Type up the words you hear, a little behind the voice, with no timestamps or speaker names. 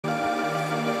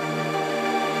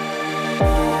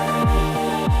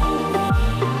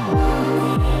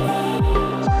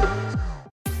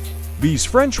These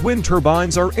French wind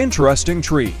turbines are interesting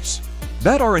trees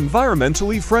that are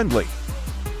environmentally friendly.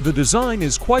 The design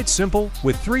is quite simple,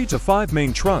 with 3 to 5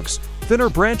 main trunks, thinner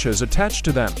branches attached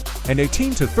to them, and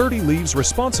 18 to 30 leaves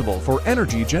responsible for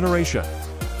energy generation.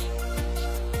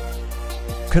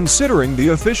 Considering the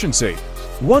efficiency,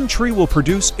 one tree will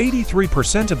produce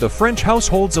 83% of the French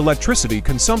household's electricity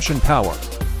consumption power.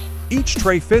 Each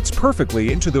tray fits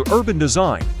perfectly into the urban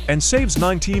design and saves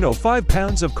 1905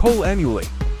 pounds of coal annually.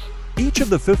 Each of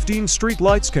the 15 street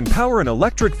lights can power an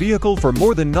electric vehicle for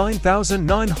more than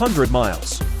 9,900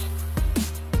 miles.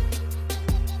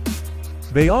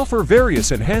 They offer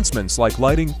various enhancements like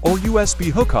lighting or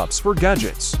USB hookups for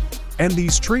gadgets. And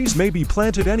these trees may be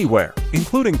planted anywhere,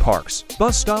 including parks,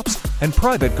 bus stops, and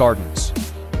private gardens.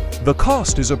 The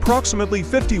cost is approximately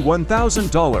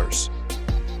 $51,000.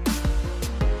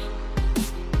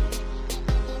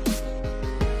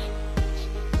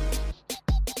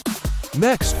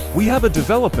 Next, we have a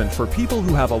development for people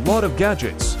who have a lot of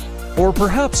gadgets, or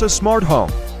perhaps a smart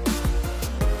home.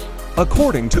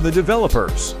 According to the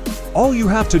developers, all you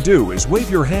have to do is wave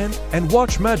your hand and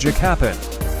watch magic happen.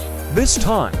 This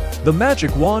time, the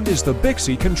magic wand is the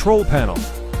Bixi control panel.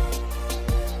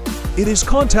 It is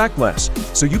contactless,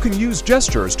 so you can use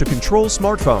gestures to control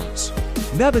smartphones,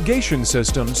 navigation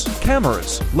systems,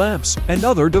 cameras, lamps, and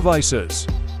other devices.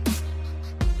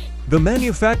 The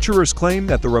manufacturers claim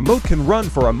that the remote can run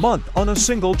for a month on a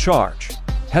single charge,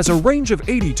 has a range of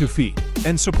 82 feet,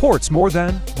 and supports more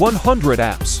than 100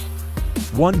 apps.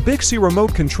 One Bixi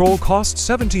remote control costs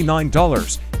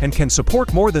 $79 and can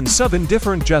support more than 7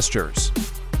 different gestures.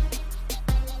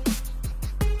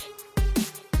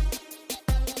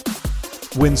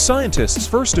 When scientists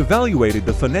first evaluated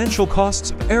the financial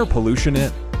costs of air pollution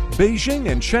in Beijing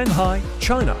and Shanghai,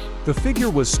 China, the figure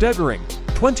was staggering: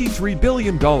 $23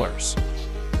 billion.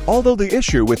 Although the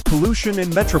issue with pollution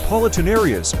in metropolitan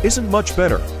areas isn't much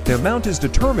better, the amount is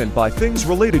determined by things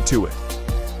related to it,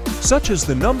 such as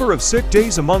the number of sick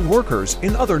days among workers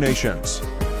in other nations.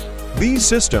 These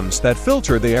systems that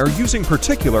filter the air using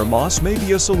particular moss may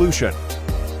be a solution.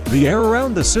 The air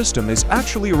around the system is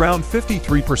actually around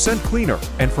 53% cleaner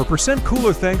and 4%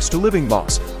 cooler thanks to living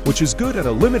moss, which is good at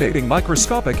eliminating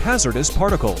microscopic hazardous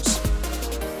particles.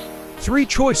 3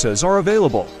 choices are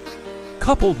available,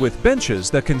 coupled with benches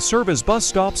that can serve as bus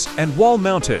stops and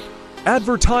wall-mounted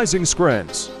advertising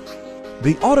screens.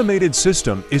 The automated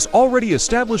system is already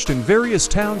established in various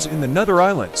towns in the Nether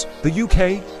Islands, the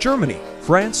UK, Germany,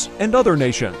 France, and other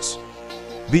nations.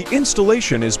 The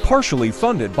installation is partially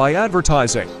funded by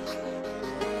advertising.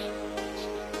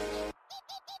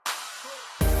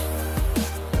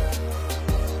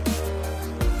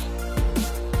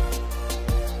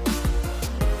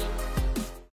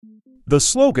 The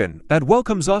slogan that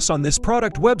welcomes us on this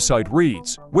product website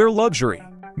reads, "Where luxury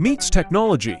meets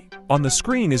technology." On the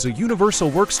screen is a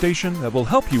universal workstation that will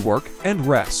help you work and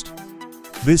rest.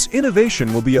 This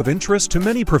innovation will be of interest to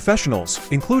many professionals,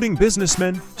 including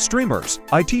businessmen, streamers,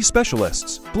 IT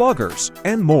specialists, bloggers,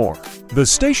 and more. The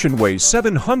station weighs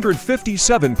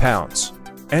 757 pounds,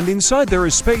 and inside there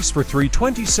is space for 3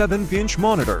 27-inch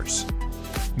monitors.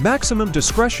 Maximum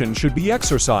discretion should be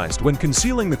exercised when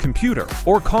concealing the computer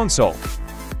or console.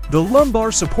 The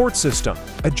lumbar support system,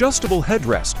 adjustable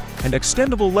headrest, and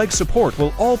extendable leg support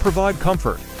will all provide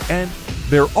comfort, and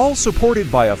they're all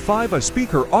supported by a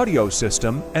 5-speaker audio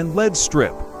system and LED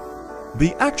strip.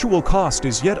 The actual cost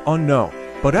is yet unknown,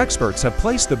 but experts have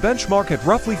placed the benchmark at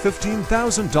roughly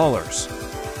 $15,000.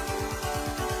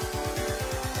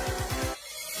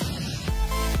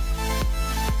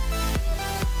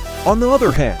 On the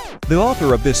other hand, the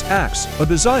author of this axe, a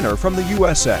designer from the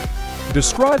USA,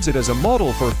 describes it as a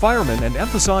model for firemen and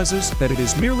emphasizes that it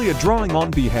is merely a drawing on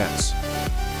Behance.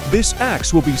 This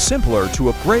axe will be simpler to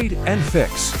upgrade and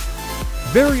fix.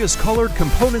 Various colored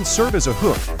components serve as a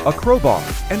hook, a crowbar,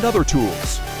 and other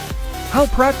tools. How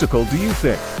practical do you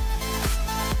think?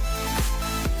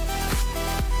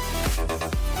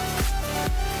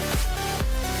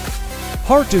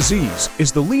 Heart disease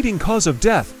is the leading cause of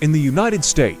death in the United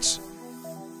States.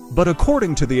 But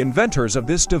according to the inventors of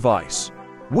this device,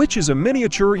 which is a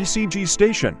miniature ECG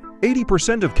station,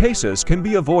 80% of cases can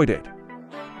be avoided.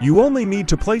 You only need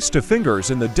to place 2 fingers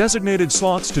in the designated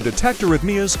slots to detect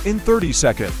arrhythmias in 30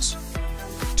 seconds.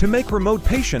 To make remote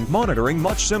patient monitoring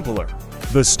much simpler,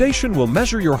 the station will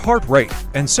measure your heart rate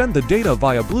and send the data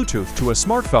via Bluetooth to a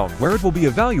smartphone where it will be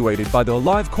evaluated by the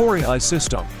AliveCor AI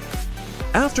system.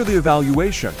 After the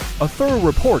evaluation, a thorough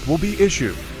report will be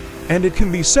issued, and it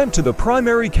can be sent to the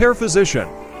primary care physician.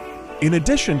 In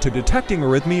addition to detecting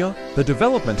arrhythmia, the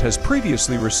development has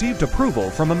previously received approval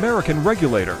from American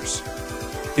regulators.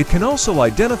 It can also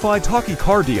identify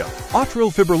tachycardia,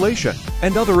 atrial fibrillation,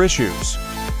 and other issues.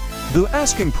 The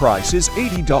asking price is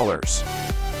 $80.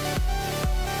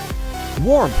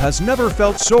 Warmth has never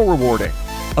felt so rewarding.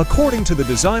 According to the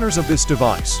designers of this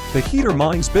device, the heater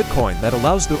mines Bitcoin that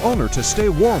allows the owner to stay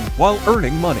warm while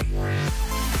earning money.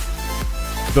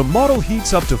 The model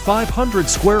heats up to 500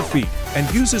 square feet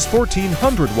and uses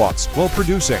 1400 watts while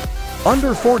producing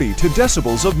under 42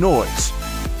 decibels of noise.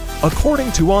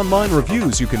 According to online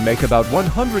reviews, you can make about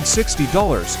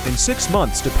 $160 in 6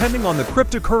 months depending on the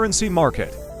cryptocurrency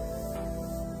market.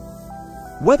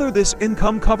 Whether this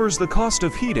income covers the cost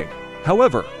of heating,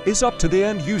 however, is up to the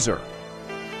end user.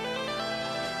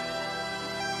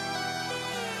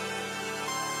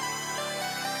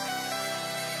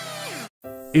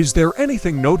 Is there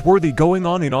anything noteworthy going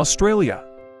on in Australia?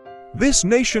 This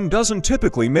nation doesn't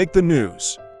typically make the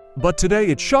news, but today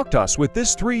it shocked us with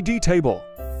this 3D table.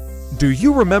 Do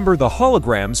you remember the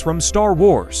holograms from Star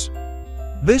Wars?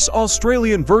 This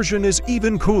Australian version is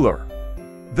even cooler.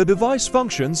 The device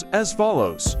functions as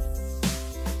follows.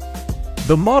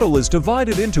 The model is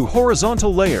divided into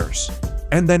horizontal layers,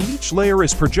 and then each layer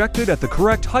is projected at the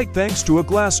correct height thanks to a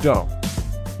glass dome.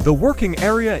 The working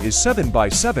area is 7 by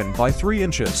 7 by 3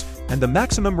 inches, and the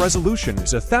maximum resolution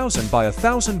is 1000 by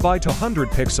 1000 by 200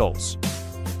 pixels.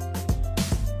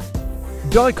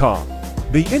 DICOM,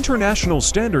 the international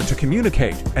standard to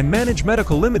communicate and manage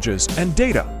medical images and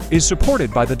data, is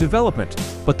supported by the development,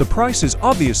 but the price is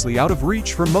obviously out of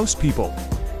reach for most people.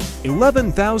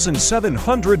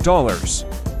 $11,700.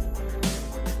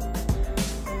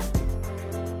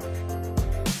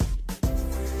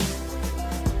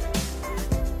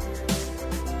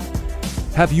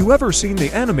 Have you ever seen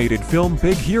the animated film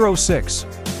Big Hero 6?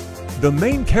 The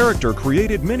main character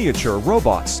created miniature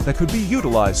robots that could be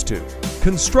utilized to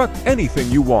construct anything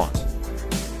you want.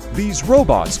 These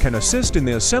robots can assist in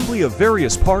the assembly of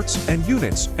various parts and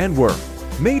units and were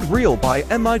made real by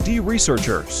MIT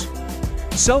researchers.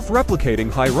 Self-replicating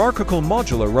hierarchical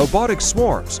modular robotic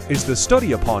swarms is the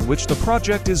study upon which the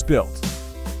project is built.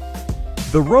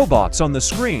 The robots on the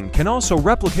screen can also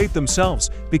replicate themselves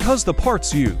because the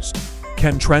parts used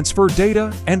can transfer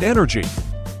data and energy.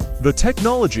 The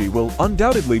technology will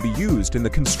undoubtedly be used in the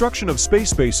construction of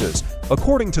space bases,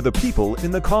 according to the people in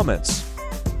the comments.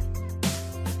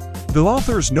 The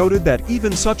authors noted that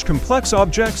even such complex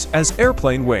objects as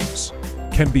airplane wings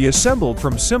can be assembled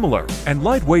from similar and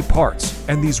lightweight parts,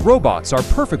 and these robots are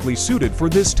perfectly suited for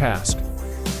this task.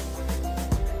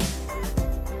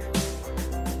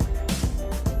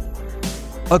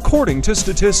 According to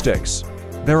statistics,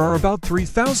 there are about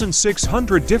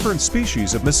 3,600 different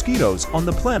species of mosquitoes on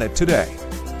the planet today.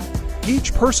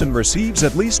 Each person receives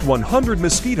at least 100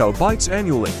 mosquito bites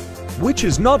annually, which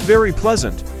is not very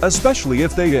pleasant, especially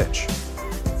if they itch.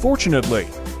 Fortunately,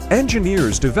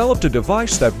 engineers developed a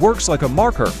device that works like a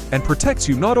marker and protects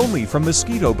you not only from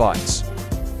mosquito bites,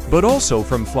 but also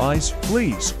from flies,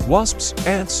 fleas, wasps,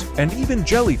 ants, and even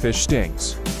jellyfish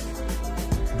stings.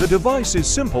 The device is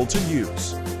simple to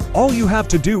use. All you have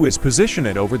to do is position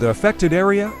it over the affected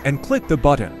area and click the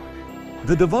button.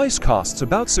 The device costs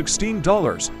about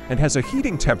 $16 and has a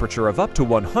heating temperature of up to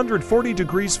 140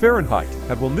 degrees Fahrenheit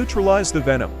that will neutralize the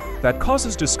venom that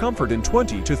causes discomfort in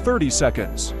 20 to 30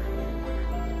 seconds.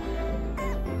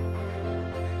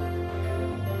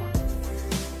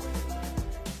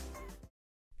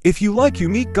 If you like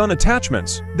unique gun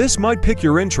attachments, this might pique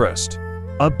your interest.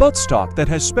 A buttstock that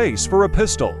has space for a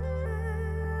pistol.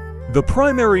 The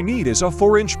primary need is a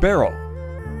 4-inch barrel.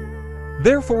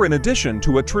 Therefore, in addition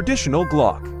to a traditional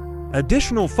Glock,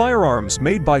 additional firearms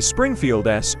made by Springfield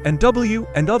S&W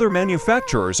and other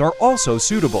manufacturers are also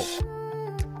suitable.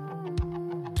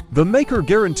 The maker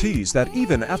guarantees that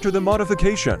even after the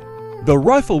modification, the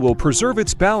rifle will preserve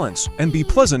its balance and be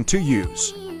pleasant to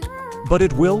use. But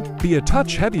it will be a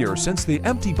touch heavier since the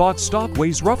empty box stock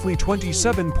weighs roughly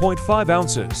 27.5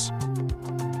 ounces.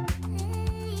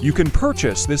 You can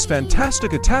purchase this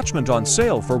fantastic attachment on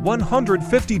sale for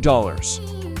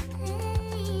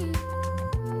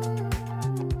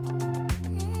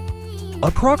 $150.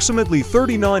 Approximately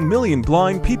 39 million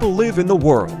blind people live in the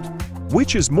world,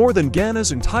 which is more than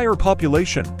Ghana's entire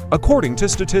population, according to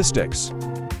statistics.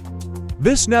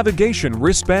 This navigation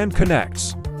wristband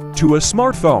connects to a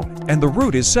smartphone and the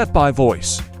route is set by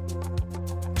voice.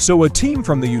 So a team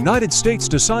from the United States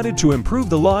decided to improve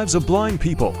the lives of blind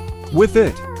people with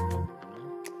it.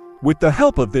 With the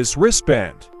help of this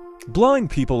wristband, blind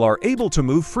people are able to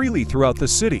move freely throughout the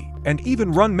city and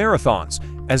even run marathons,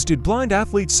 as did blind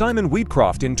athlete Simon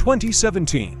Wheatcroft in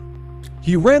 2017.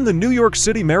 He ran the New York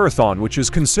City Marathon, which is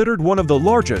considered one of the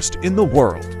largest in the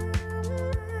world.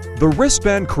 The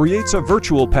wristband creates a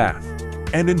virtual path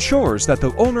and ensures that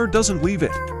the owner doesn't leave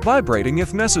it vibrating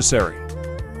if necessary.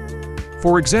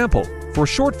 For example, for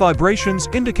short vibrations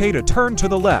indicate a turn to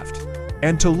the left,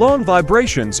 and to long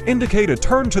vibrations indicate a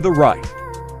turn to the right.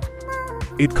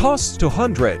 It costs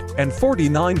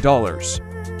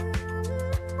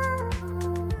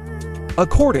 $249.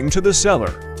 According to the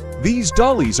seller, these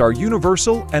dollies are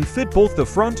universal and fit both the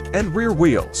front and rear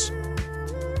wheels.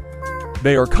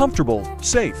 They are comfortable,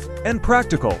 safe, and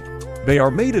practical. They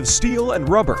are made of steel and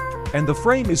rubber, and the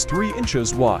frame is 3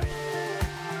 inches wide.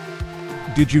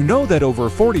 Did you know that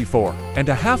over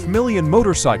 44.5 million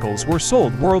motorcycles were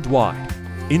sold worldwide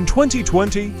in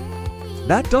 2020?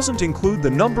 That doesn't include the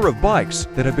number of bikes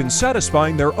that have been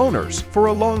satisfying their owners for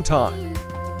a long time.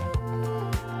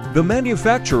 The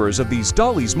manufacturers of these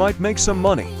dollies might make some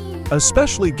money,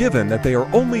 especially given that they are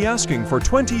only asking for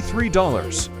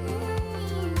 $23.